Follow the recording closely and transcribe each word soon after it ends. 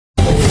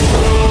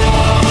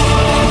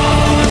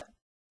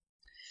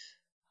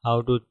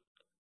How to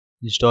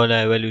install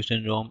a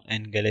Evolution ROM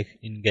in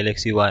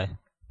Galaxy Y.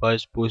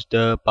 First, push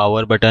the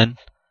power button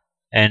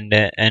and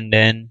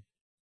then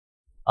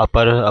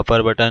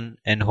upper button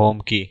and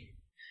home key.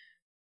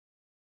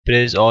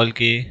 Press all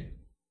key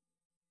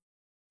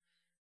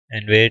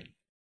and wait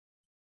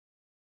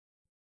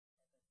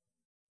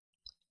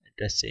at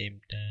the same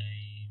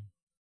time.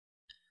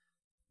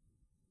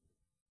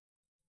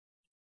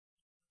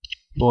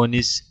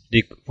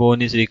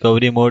 Phone is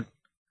recovery mode.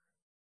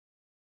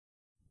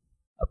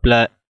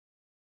 Apply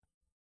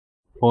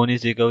phone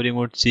is recovery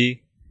mode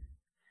C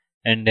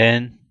and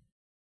then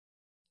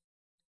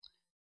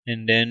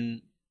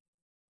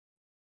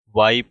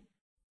wipe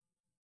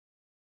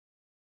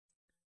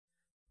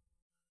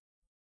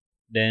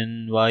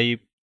then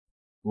wipe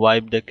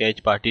the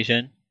cache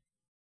partition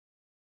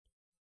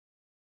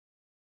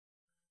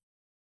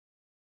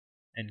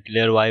and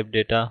clear wipe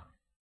data.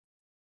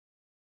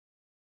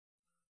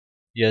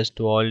 Yes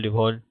to all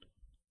default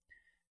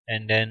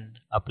and then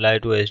apply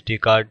to SD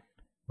card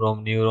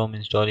from new ROM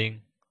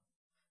installing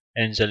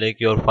and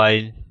select your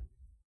file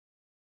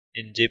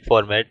in zip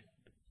format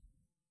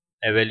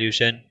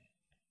evolution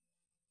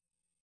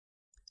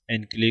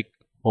and click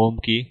home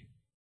key.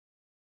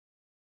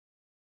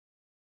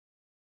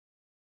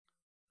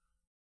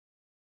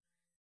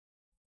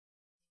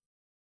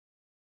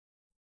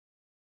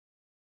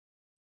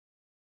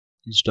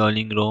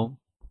 Installing ROM.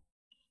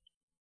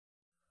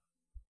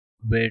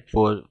 Wait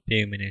for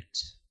few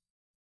minutes.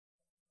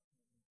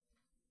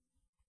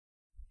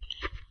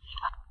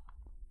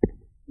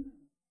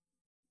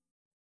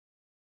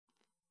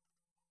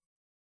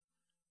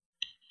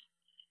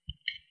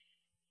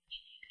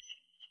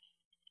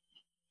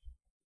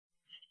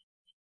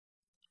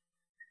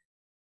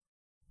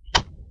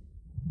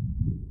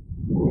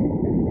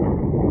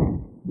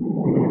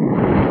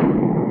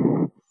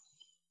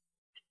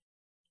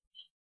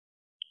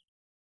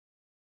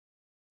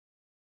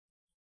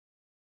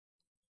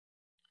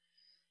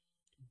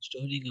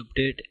 Installing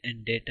update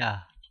and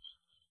data.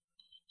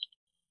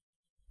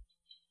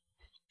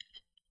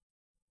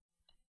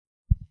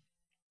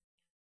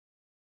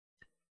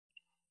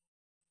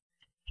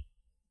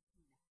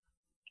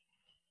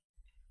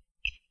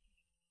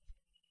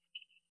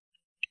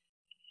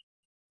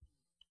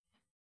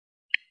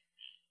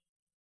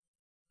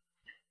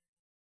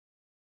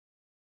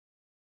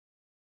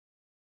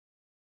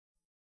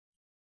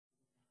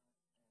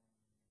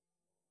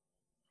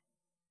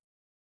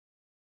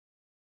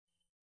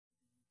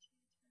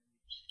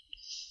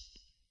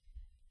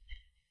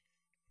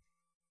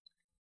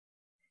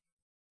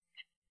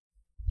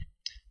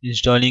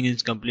 Installing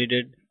is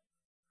completed.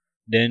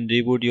 Then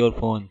reboot your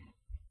phone.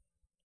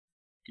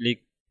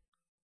 Click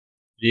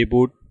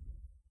reboot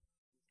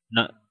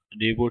na-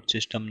 reboot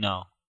system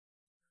now.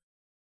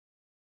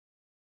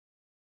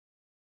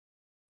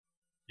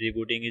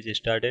 Rebooting is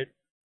started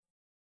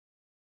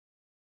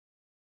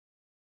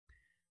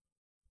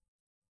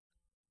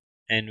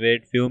and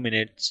wait few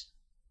minutes.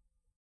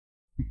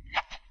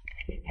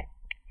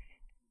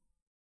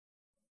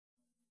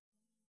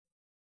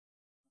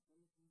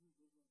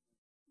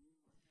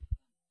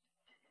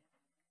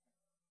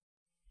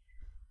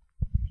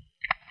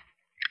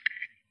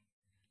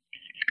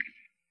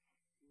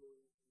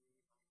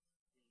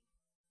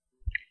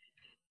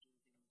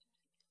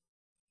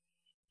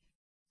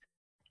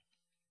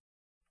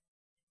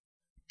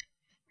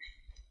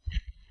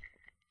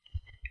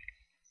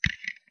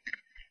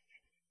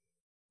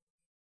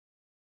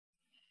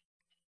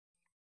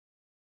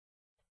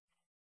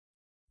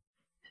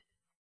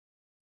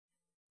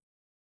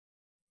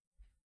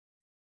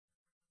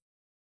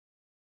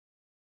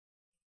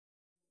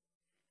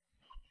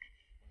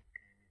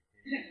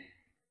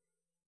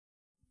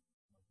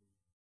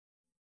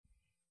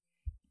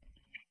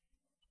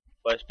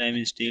 First time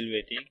is still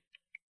waiting.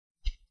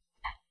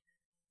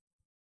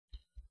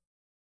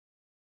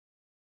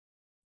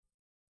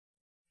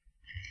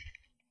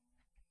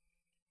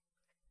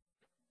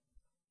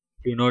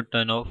 Do not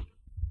turn off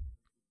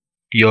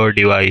your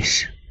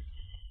device.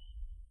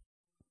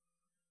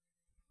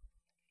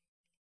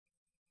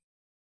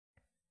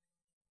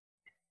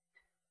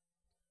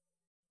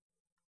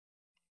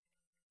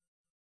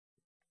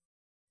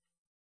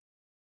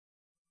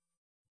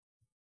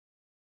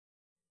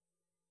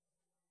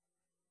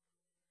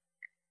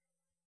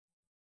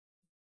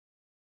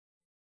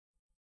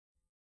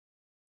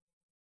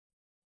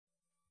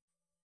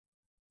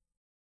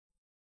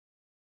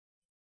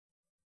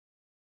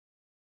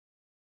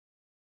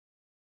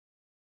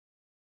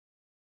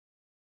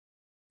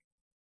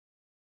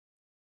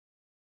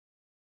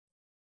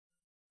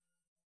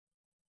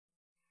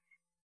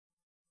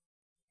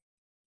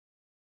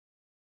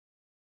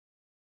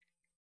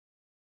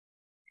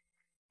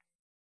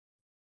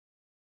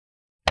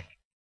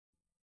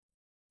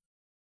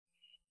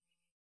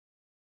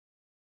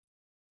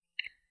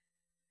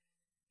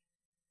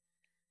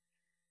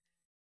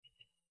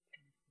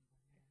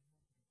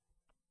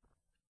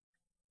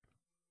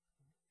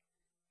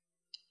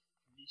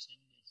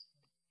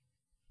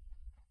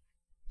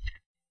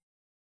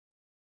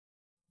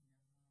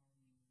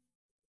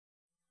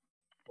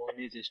 phone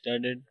is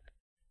started.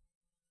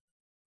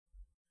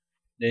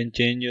 Then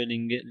change your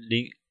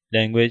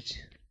language.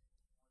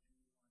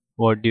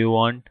 What do you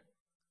want?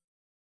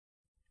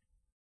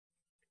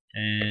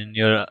 And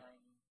your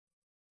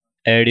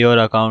add your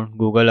account,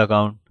 Google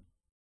account.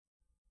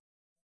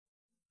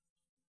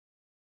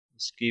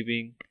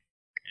 Skipping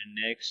and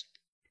next.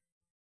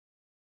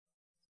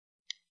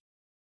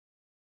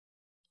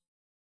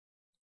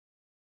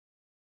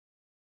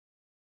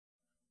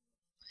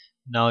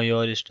 Now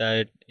you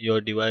start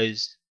your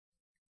device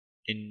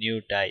in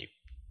new type,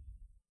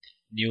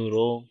 new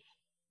ROM.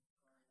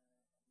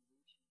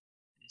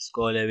 It's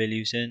called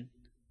evolution.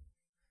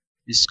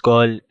 It's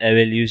called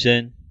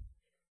evolution.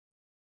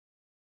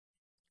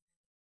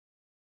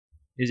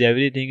 Is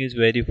everything is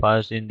very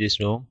fast in this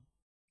ROM.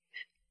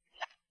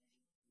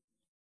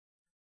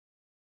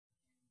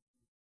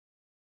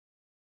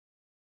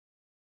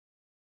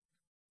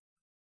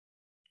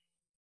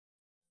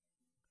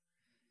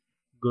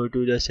 Go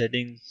to the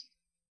settings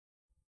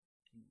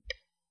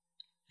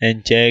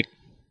and check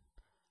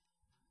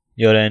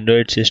your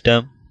Android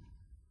system,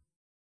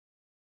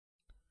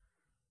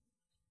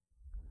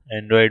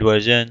 Android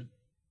version.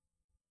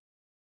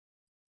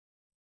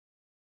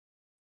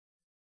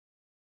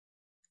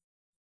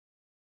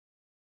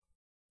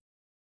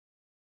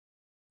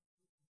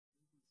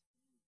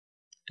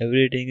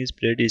 Everything is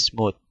pretty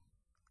smooth.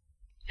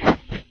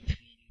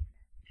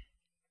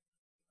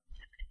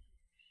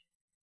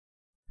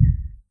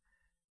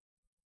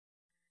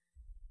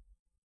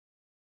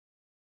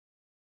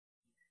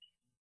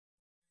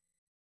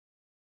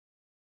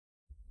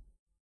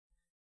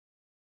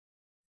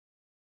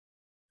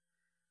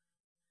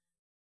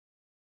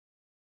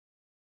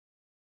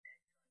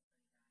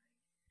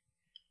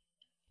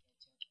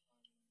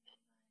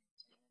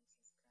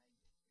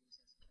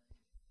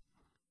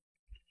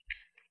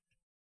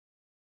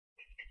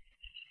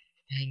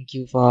 Thank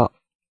you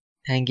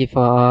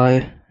for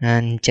all,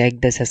 and check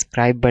the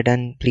subscribe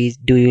button. Please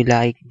do you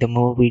like the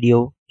more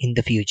video in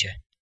the future.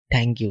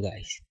 Thank you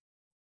guys.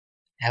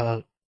 Have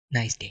a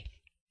nice day.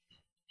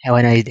 Have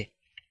a nice day.